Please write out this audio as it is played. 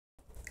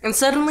And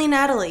suddenly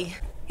Natalie.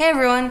 Hey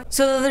everyone!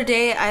 So the other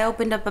day I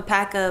opened up a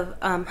pack of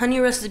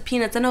honey roasted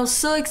peanuts and I was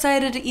so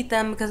excited to eat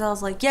them because I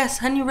was like, yes,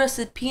 honey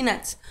roasted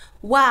peanuts.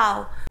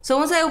 Wow! So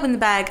once I opened the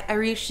bag, I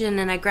reached in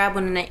and I grabbed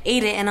one and I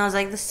ate it and I was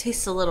like, this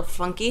tastes a little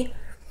funky.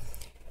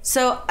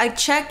 So I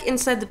check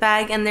inside the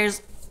bag and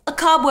there's a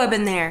cobweb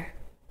in there.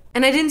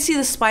 And I didn't see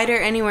the spider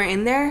anywhere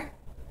in there,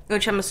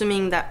 which I'm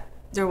assuming that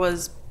there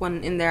was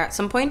one in there at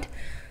some point.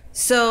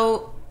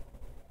 So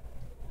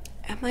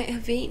I might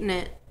have eaten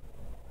it.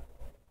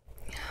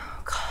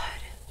 Oh God.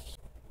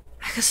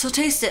 I can still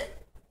taste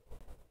it.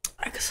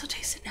 I can still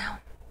taste it now.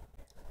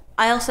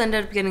 I also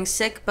ended up getting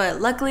sick, but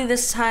luckily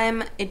this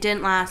time it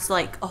didn't last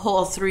like a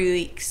whole 3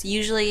 weeks.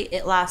 Usually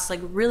it lasts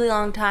like a really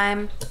long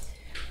time,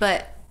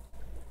 but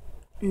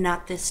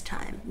not this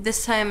time.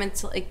 This time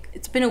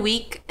it's been a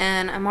week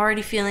and I'm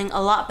already feeling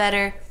a lot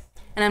better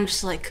and I'm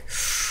just like,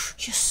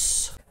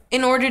 yes.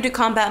 In order to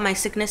combat my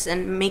sickness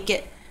and make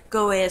it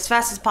go away as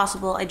fast as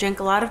possible, I drank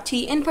a lot of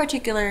tea, in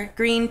particular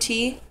green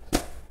tea,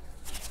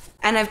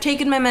 and I've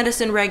taken my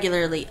medicine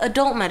regularly,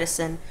 adult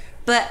medicine.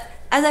 But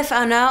as I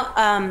found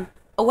out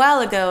a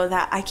while ago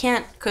that I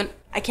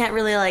can't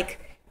really like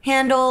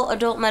handle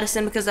adult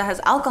medicine because it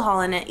has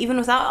alcohol in it. Even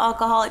without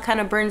alcohol, it kind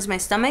of burns my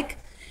stomach.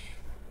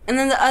 And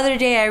then the other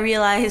day I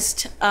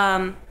realized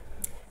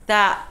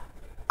that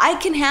I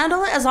can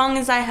handle it as long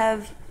as I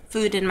have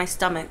food in my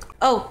stomach.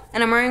 Oh,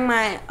 and I'm wearing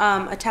my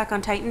Attack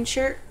on Titan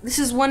shirt. This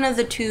is one of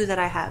the two that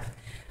I have.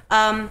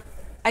 And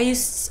I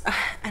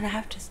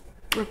have to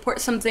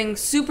report something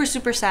super,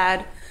 super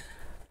sad.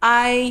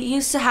 I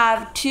used to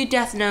have 2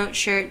 Death Note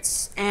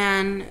shirts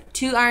and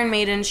 2 Iron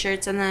Maiden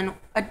shirts and then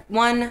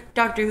one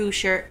Doctor Who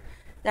shirt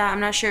that I'm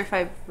not sure if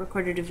I've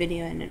recorded a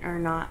video in it or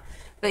not.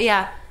 But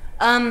yeah,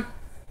 I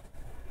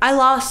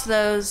lost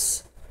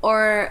those,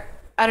 or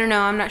I don't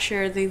know, I'm not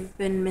sure, they've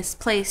been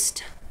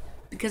misplaced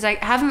because I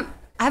haven't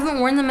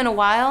worn them in a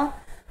while.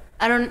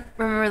 I don't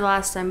remember the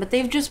last time, but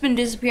they've just been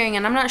disappearing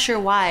and I'm not sure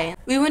why.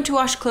 We went to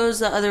wash clothes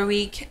the other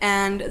week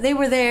and they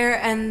were there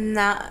and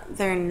now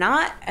they're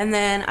not, and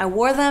then I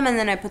wore them and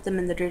then I put them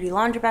in the dirty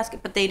laundry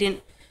basket, but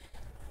they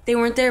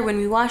weren't there when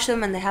we washed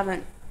them and they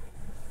haven't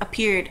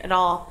appeared at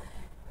all.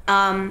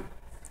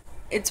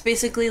 It's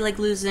basically like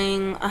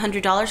losing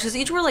 $100 because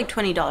each were like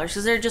 $20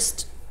 because they're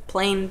just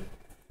plain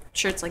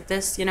shirts like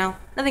this, you know,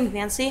 nothing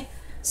fancy.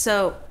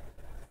 So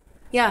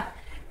yeah,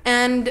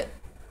 and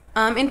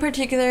in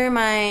particular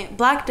my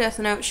black Death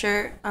Note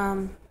shirt,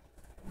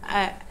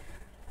 I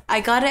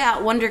got it at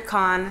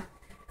WonderCon,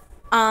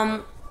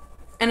 and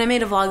I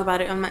made a vlog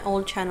about it on my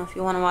old channel if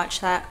you want to watch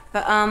that.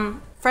 But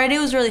Friday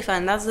was really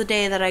fun. That was the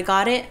day that I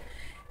got it,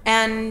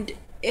 and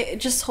it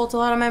just holds a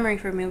lot of memory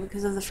for me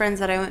because of the friends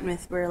that I went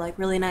with were like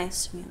really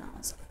nice to me,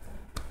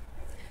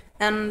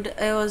 and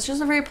it was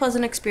just a very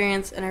pleasant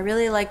experience, and I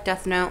really like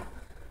Death Note.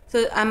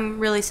 So I'm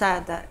really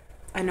sad that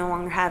I no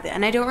longer have it,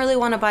 and I don't really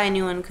want to buy a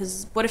new one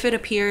because what if it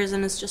appears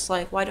and it's just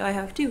like, why do I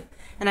have 2?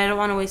 And I don't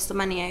want to waste the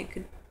money. I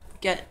could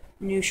get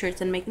new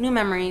shirts and make new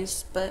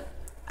memories, but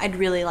I'd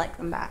really like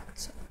them back.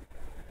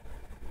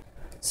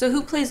 So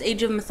who plays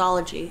Age of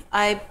Mythology?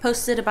 I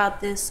posted about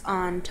this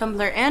on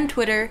Tumblr and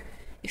Twitter.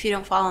 If you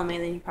don't follow me,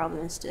 then you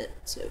probably missed it,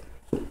 so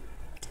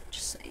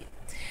just saying.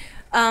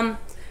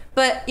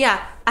 But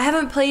yeah, I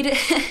haven't played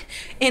it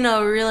in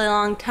a really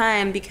long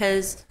time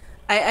because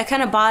I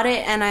kind of bought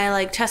it and I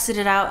like tested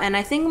it out, and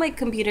I think my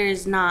computer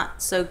is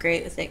not so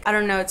great with it. I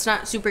don't know, it's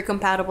not super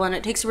compatible and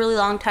it takes a really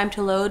long time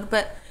to load,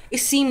 but it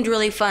seemed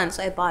really fun,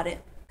 so I bought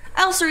it.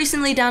 I also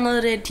recently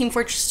downloaded Team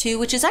Fortress 2,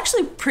 which is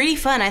actually pretty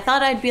fun. I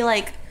thought I'd be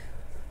like,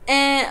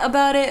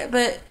 about it,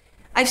 but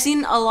I've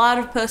seen a lot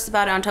of posts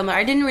about it on Tumblr.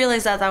 I didn't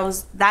realize that that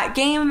was that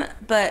game,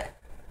 but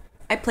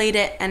I played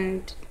it,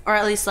 and or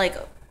at least like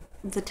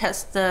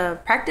the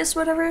practice,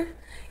 whatever.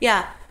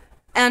 Yeah,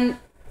 and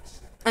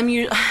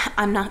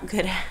I'm not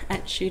good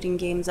at shooting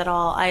games at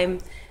all. I'm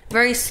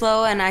very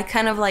slow, and I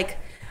kind of like,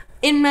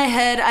 in my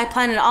head, I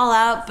plan it all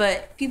out,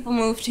 but people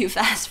move too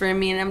fast for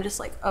me, and I'm just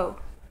like, oh,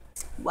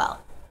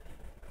 well,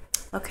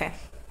 okay.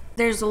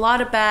 There's a lot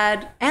of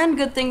bad and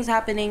good things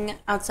happening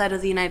outside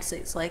of the United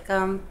States. Like,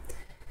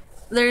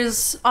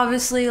 there's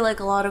obviously like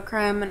a lot of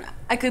crime, and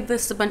I could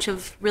list a bunch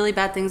of really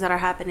bad things that are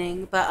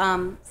happening, but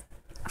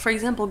for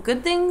example,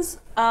 good things,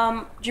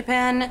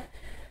 Japan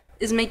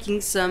is making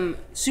some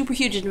super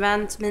huge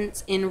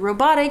advancements in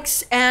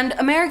robotics, and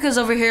America's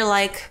over here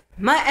like,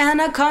 my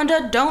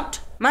anaconda don't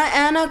want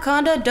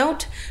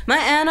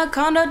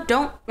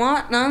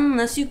none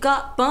unless you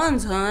got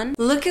buns, hun.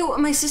 Look at what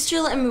my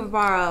sister let me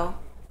borrow.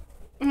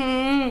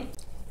 I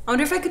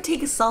wonder if I could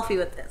take a selfie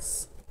with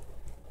this.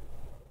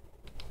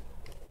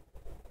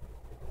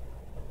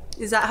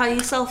 Is that how you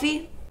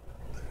selfie?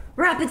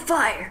 Rapid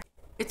fire!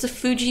 It's a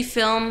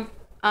Fujifilm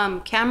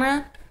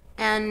camera,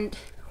 and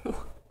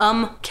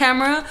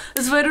camera,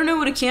 so I don't know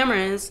what a camera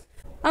is.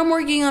 I'm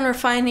working on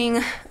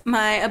refining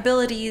my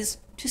abilities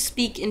to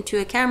speak into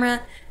a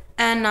camera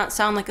and not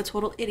sound like a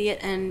total idiot,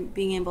 and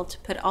being able to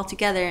put it all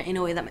together in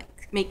a way that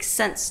makes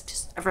sense to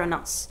everyone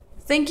else.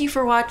 Thank you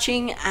for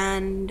watching,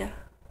 and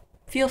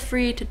feel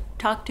free to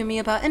talk to me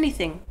about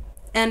anything.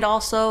 And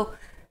also,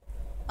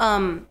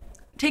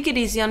 take it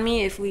easy on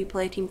me if we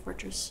play Team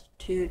Fortress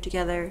 2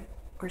 together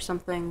or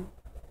something.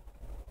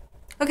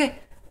 Okay,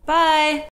 bye!